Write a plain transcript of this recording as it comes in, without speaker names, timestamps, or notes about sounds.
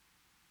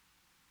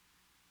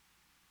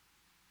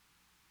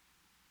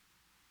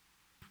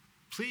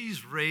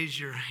Please raise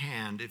your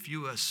hand if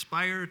you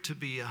aspire to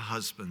be a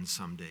husband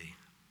someday,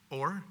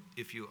 or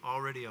if you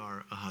already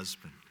are a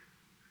husband.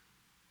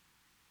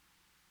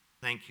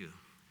 Thank you,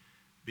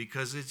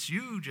 because it's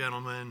you,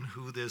 gentlemen,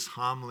 who this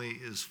homily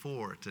is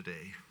for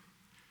today.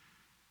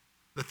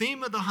 The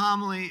theme of the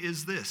homily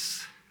is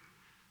this: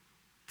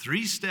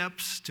 3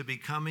 steps to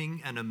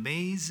becoming an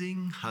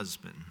amazing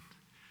husband.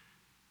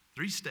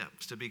 3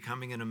 steps to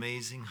becoming an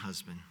amazing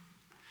husband.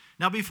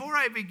 Now, before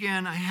I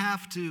begin, I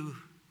have to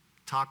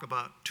talk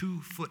about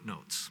 2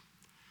 footnotes.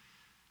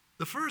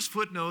 The first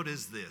footnote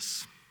is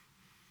this.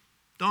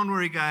 Don't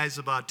worry, guys,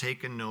 about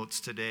taking notes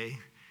today.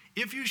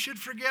 If you should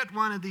forget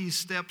one of these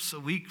steps a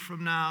week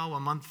from now, a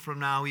month from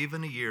now,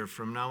 even a year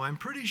from now, I'm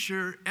pretty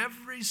sure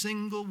every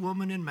single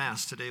woman in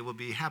Mass today will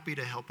be happy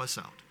to help us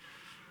out.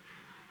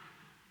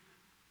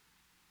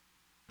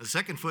 The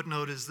second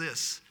footnote is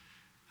this.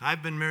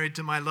 I've been married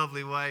to my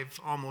lovely wife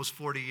almost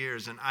 40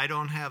 years, and I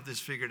don't have this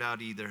figured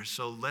out either,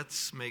 so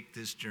let's make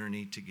this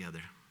journey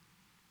together.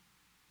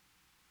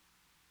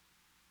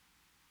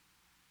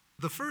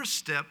 The first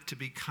step to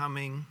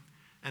becoming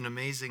an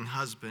amazing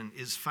husband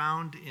is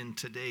found in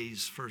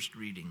today's first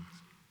reading.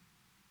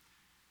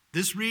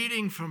 This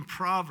reading from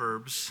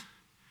Proverbs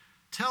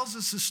tells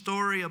us a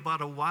story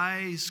about a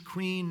wise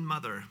queen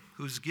mother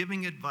who's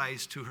giving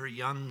advice to her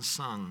young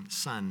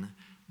son,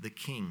 the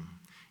king.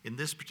 In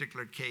this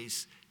particular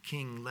case,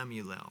 King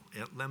Lemuel.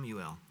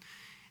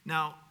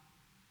 Now,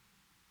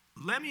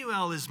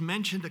 Lemuel is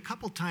mentioned a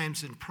couple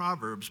times in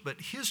Proverbs, but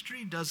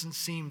history doesn't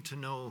seem to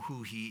know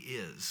who he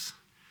is.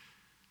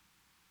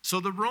 So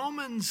the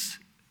Romans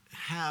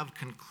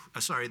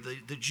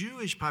the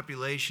Jewish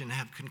population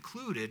have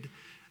concluded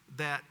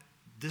that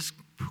this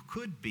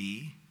could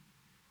be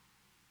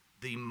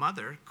the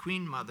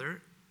queen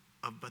mother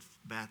of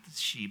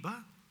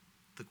Bathsheba,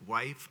 the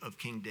wife of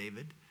King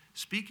David,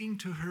 speaking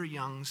to her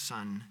young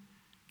son,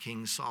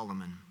 King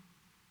Solomon.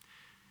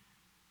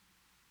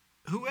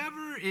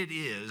 Whoever it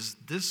is,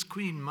 this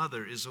queen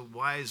mother is a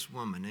wise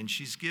woman, and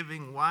she's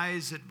giving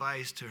wise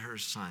advice to her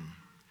son.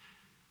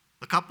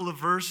 A couple of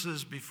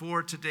verses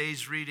before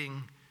today's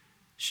reading,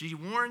 she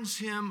warns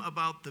him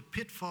about the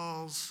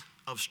pitfalls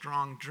of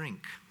strong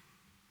drink.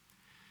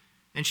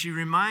 And she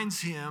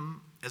reminds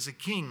him, as a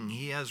king,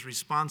 he has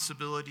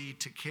responsibility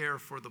to care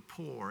for the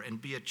poor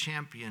and be a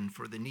champion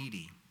for the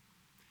needy.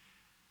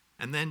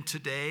 And then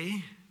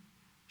today,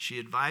 she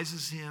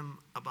advises him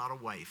about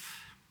a wife.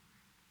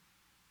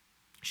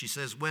 She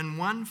says, when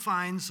one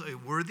finds a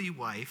worthy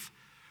wife,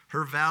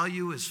 her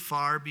value is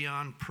far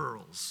beyond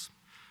pearls.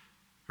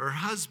 Her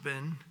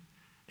husband,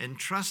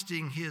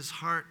 entrusting his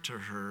heart to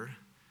her,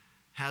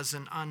 has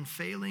an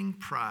unfailing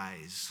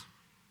prize.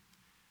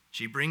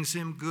 She brings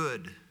him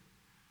good,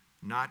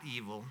 not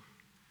evil,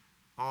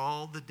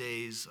 all the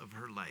days of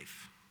her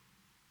life.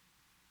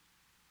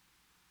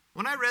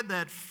 When I read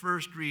that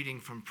first reading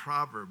from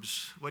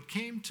Proverbs, what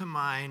came to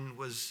mind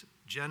was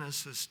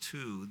Genesis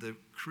 2, the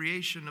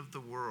creation of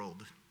the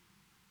world.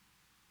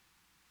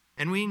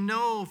 And we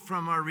know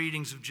from our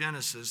readings of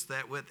Genesis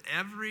that with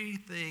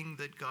everything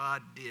that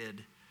God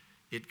did,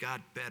 it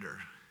got better.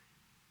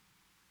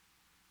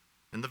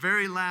 And the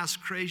very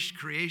last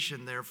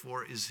creation,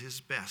 therefore, is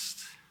his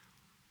best.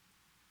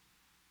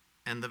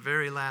 And the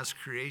very last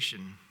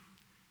creation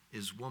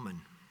is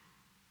woman.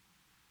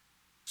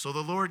 So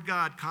the Lord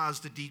God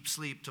caused a deep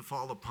sleep to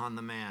fall upon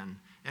the man,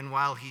 and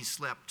while he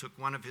slept, took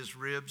one of his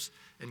ribs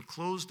and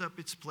closed up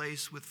its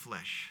place with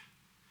flesh.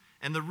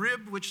 And the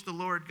rib which the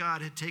Lord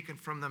God had taken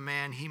from the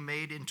man, he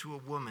made into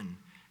a woman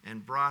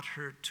and brought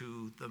her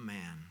to the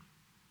man.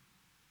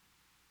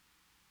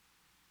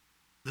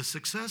 The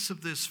success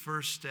of this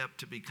first step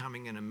to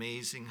becoming an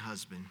amazing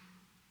husband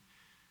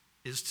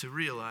is to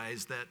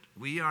realize that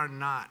we are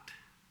not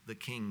the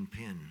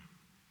kingpin.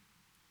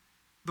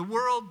 The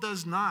world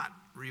does not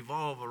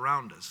revolve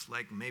around us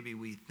like maybe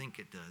we think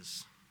it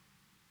does.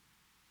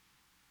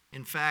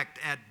 In fact,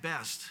 at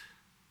best,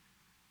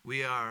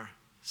 we are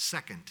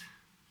second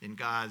in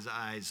God's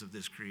eyes of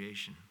this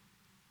creation.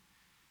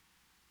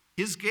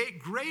 His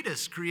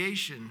greatest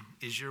creation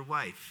is your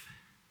wife,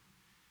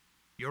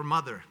 your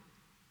mother,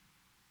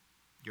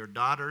 your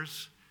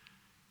daughters,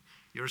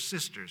 your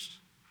sisters,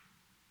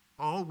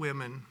 all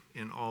women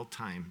in all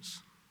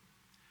times.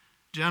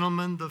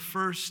 Gentlemen, the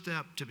first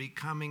step to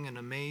becoming an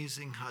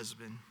amazing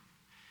husband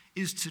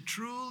is to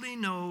truly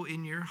know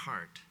in your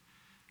heart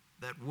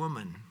that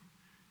woman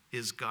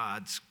is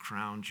God's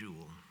crown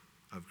jewel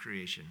of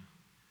creation.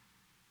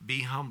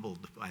 Be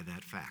humbled by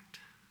that fact.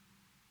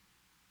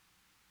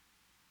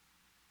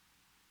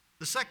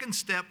 The second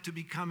step to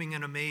becoming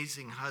an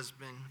amazing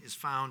husband is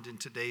found in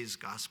today's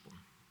gospel.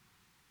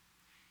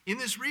 In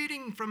this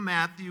reading from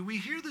Matthew, we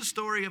hear the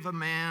story of a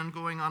man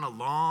going on a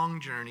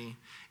long journey,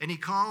 and he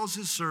calls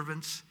his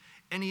servants,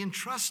 and he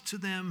entrusts to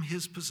them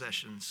his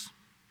possessions.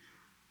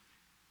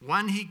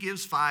 One he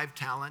gives 5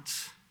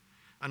 talents,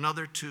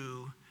 another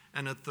 2,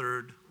 and a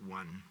third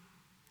 1.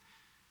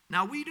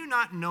 Now, we do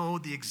not know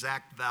the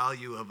exact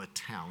value of a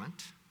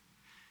talent,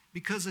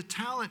 because a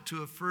talent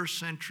to a first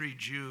century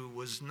Jew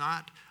was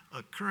not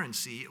a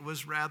currency. It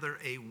was rather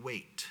a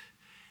weight.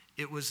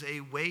 It was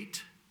a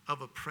weight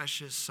of a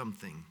precious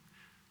something,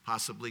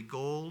 possibly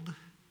gold,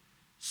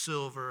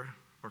 silver,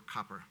 or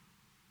copper.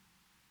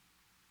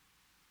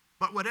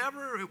 But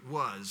whatever it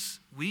was,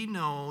 we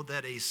know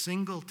that a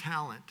single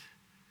talent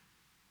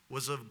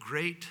was of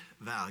great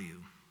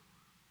value.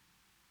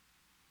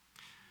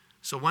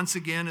 So once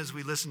again, as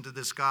we listen to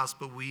this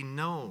gospel, we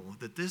know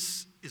that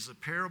this is a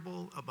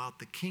parable about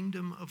the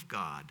kingdom of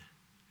God.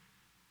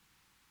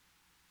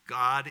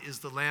 God is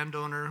the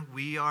landowner,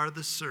 we are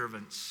the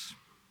servants.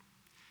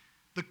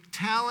 The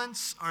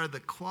talents are the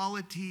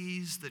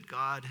qualities that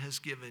God has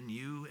given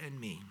you and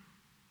me.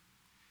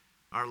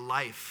 Our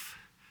life,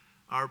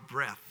 our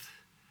breath,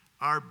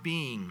 our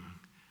being,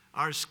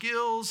 our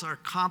skills, our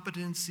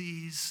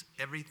competencies,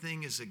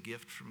 everything is a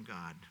gift from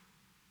God.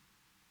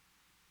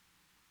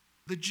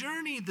 The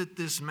journey that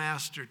this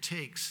master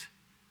takes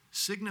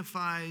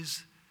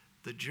signifies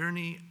the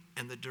journey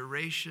and the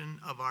duration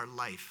of our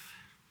life.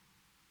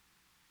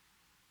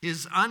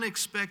 His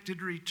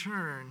unexpected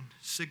return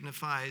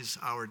signifies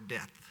our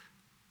death.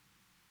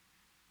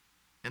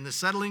 And the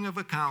settling of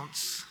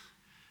accounts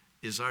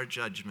is our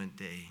judgment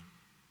day.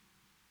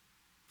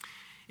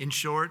 In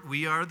short,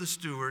 we are the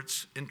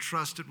stewards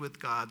entrusted with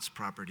God's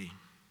property.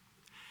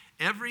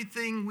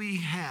 Everything we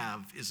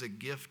have is a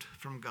gift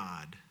from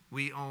God.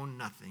 We own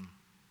nothing.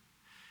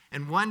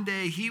 And one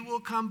day he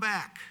will come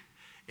back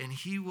and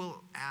he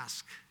will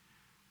ask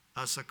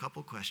us a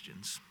couple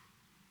questions.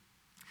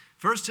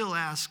 First, he'll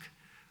ask,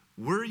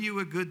 were you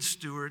a good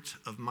steward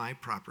of my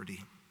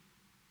property?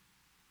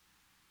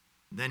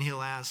 Then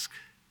he'll ask,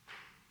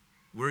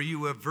 were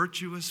you a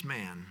virtuous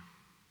man?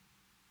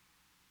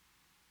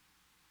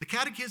 The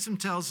Catechism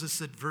tells us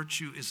that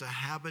virtue is a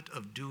habit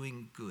of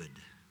doing good.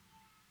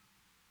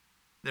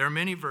 There are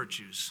many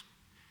virtues,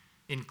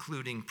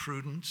 including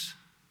prudence,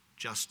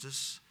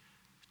 justice,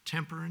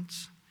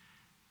 temperance,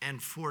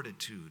 and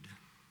fortitude.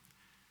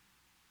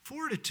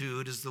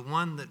 Fortitude is the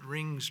one that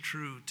rings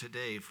true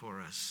today for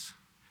us.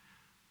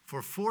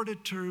 For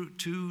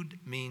fortitude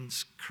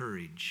means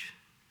courage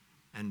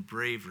and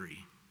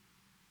bravery.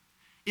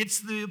 It's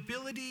the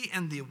ability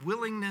and the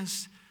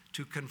willingness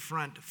to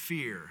confront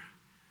fear,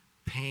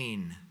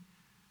 pain,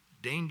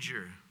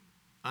 danger,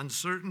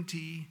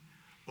 uncertainty,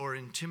 or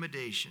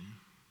intimidation.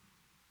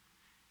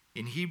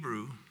 In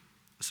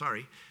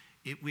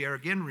we are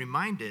again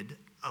reminded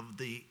of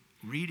the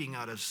reading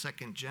out of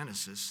 2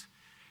 Genesis.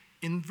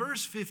 In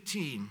verse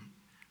 15,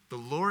 the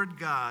Lord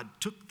God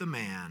took the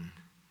man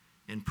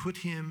and put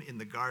him in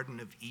the Garden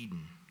of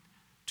Eden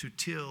to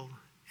till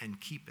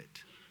and keep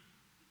it.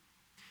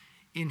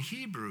 In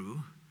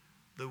Hebrew,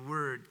 the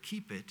word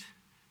keep it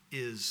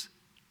is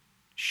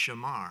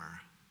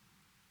shamar.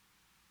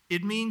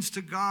 It means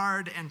to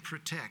guard and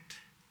protect.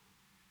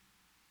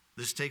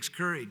 This takes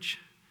courage.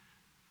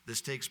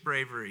 This takes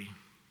bravery.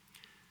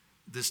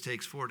 This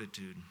takes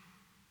fortitude.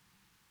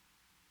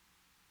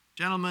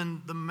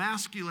 Gentlemen, the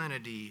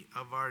masculinity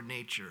of our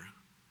nature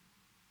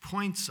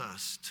points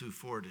us to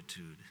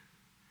fortitude.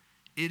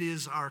 It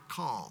is our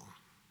call.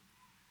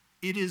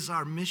 It is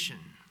our mission.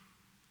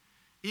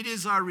 It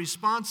is our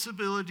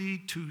responsibility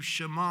to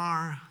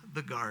shamar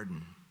the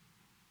garden.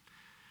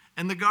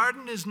 And the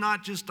garden is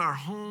not just our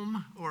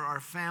home or our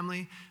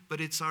family, but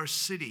it's our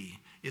city,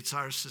 it's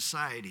our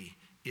society,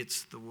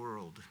 it's the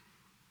world.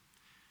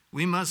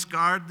 We must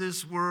guard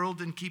this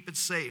world and keep it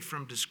safe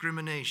from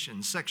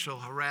discrimination, sexual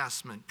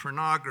harassment,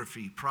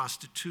 pornography,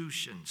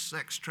 prostitution,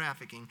 sex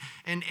trafficking,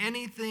 and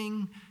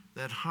anything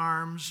that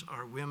harms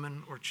our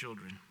women or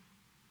children.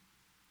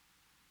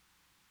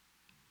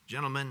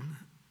 Gentlemen,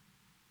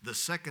 the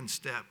second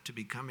step to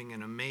becoming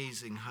an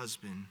amazing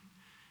husband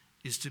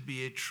is to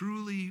be a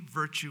truly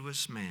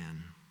virtuous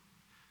man,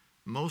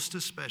 most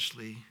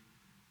especially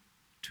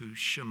to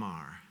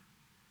shamar,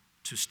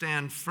 to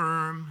stand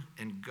firm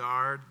and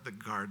guard the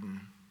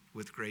garden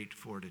with great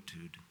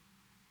fortitude.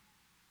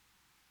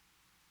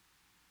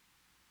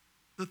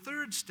 The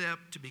third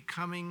step to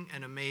becoming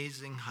an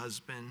amazing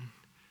husband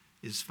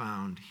is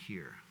found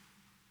here,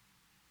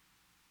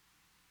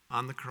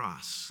 on the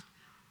cross.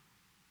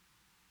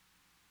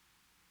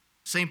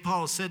 St.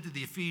 Paul said to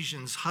the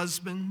Ephesians,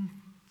 "Husbands,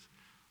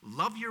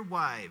 love your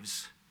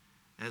wives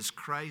as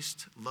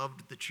Christ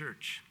loved the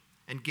church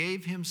and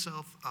gave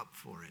himself up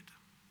for it."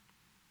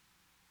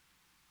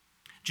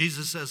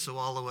 Jesus says to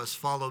all of us,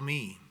 "Follow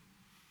me."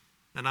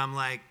 And I'm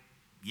like,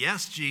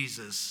 yes,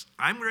 Jesus,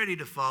 I'm ready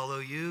to follow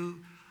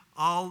you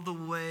all the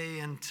way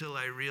until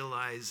I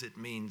realize it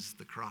means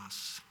the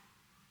cross.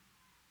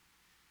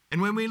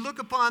 And when we look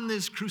upon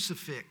this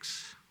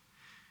crucifix,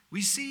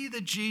 we see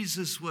that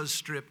Jesus was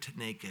stripped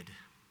naked.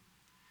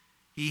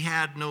 He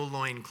had no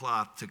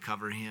loincloth to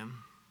cover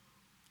him.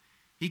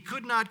 He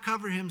could not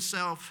cover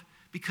himself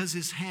because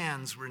his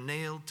hands were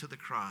nailed to the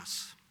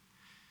cross.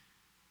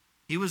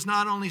 He was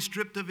not only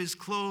stripped of his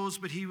clothes,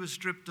 but he was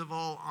stripped of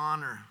all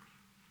honor,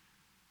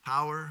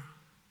 power,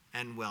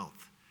 and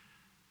wealth.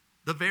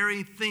 The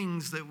very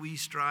things that we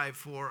strive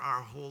for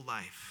our whole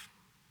life.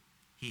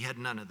 He had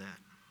none of that.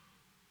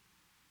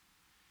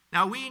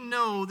 Now we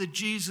know that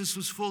Jesus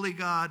was fully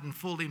God and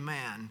fully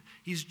man.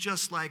 He's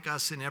just like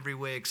us in every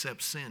way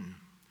except sin.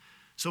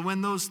 So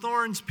when those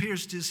thorns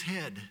pierced his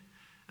head,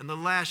 and the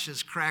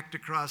lashes cracked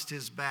across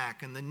his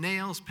back, and the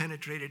nails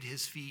penetrated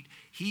his feet,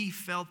 he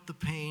felt the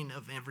pain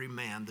of every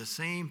man, the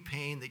same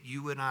pain that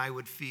you and I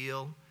would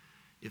feel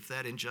if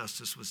that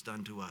injustice was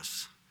done to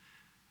us.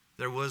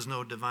 There was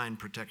no divine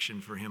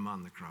protection for him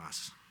on the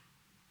cross.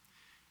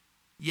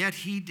 Yet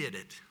he did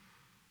it.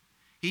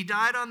 He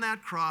died on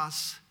that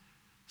cross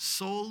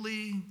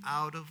solely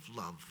out of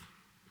love.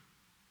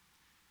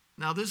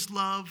 Now, this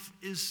love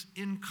is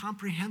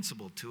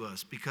incomprehensible to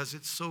us because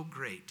it's so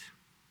great.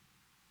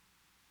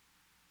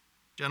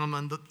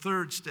 Gentlemen, the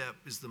third step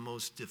is the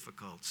most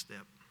difficult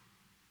step.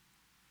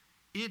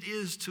 It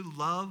is to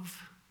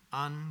love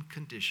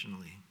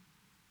unconditionally.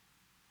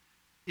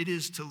 It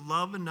is to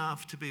love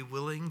enough to be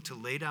willing to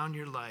lay down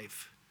your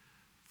life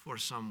for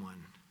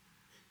someone,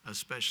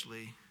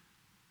 especially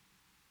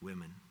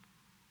women.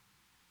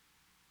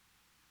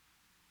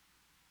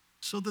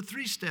 So the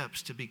 3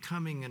 steps to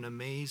becoming an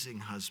amazing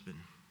husband: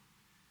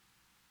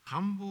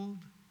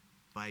 humbled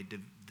by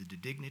the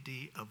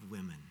dignity of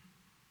women.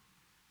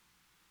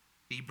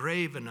 Be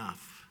brave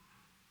enough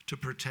to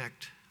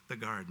protect the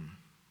garden.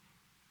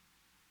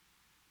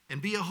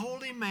 And be a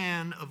holy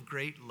man of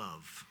great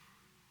love.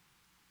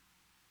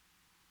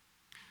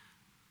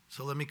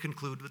 So let me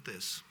conclude with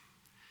this.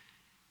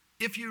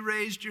 If you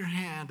raised your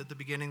hand at the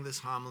beginning of this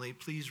homily,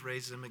 please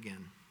raise them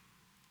again.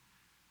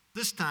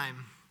 This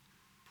time,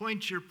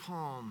 point your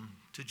palm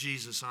to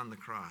Jesus on the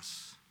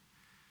cross.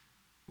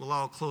 We'll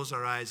all close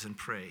our eyes and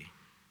pray.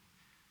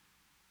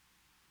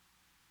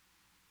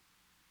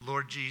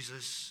 Lord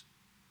Jesus,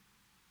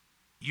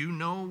 you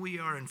know we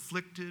are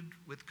inflicted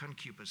with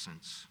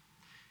concupiscence.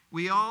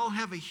 We all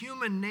have a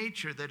human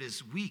nature that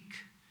is weak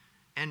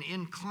and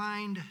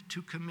inclined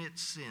to commit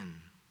sin.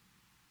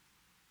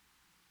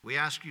 We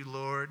ask you,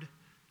 Lord,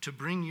 to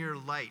bring your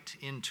light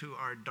into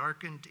our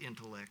darkened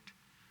intellect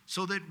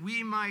so that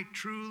we might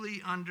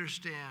truly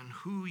understand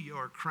who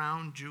your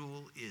crown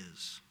jewel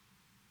is.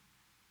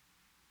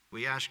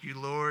 We ask you,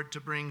 Lord,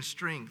 to bring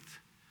strength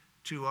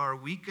to our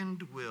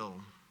weakened will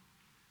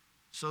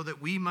so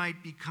that we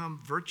might become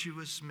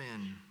virtuous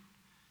men,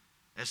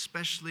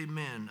 especially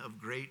men of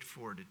great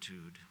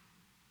fortitude.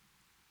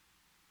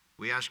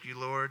 We ask you,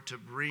 Lord, to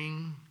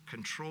bring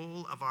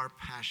control of our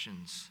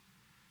passions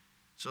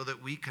so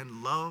that we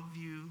can love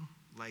you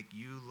like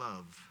you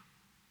love.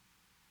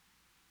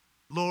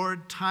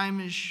 Lord, time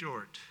is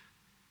short.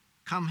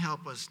 Come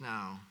help us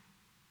now,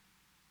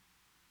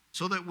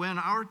 so that when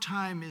our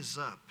time is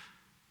up,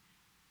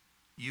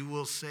 you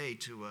will say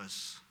to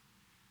us,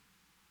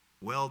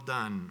 "Well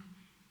done,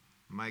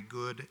 my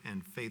good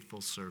and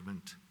faithful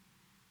servant."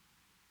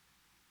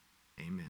 Amen.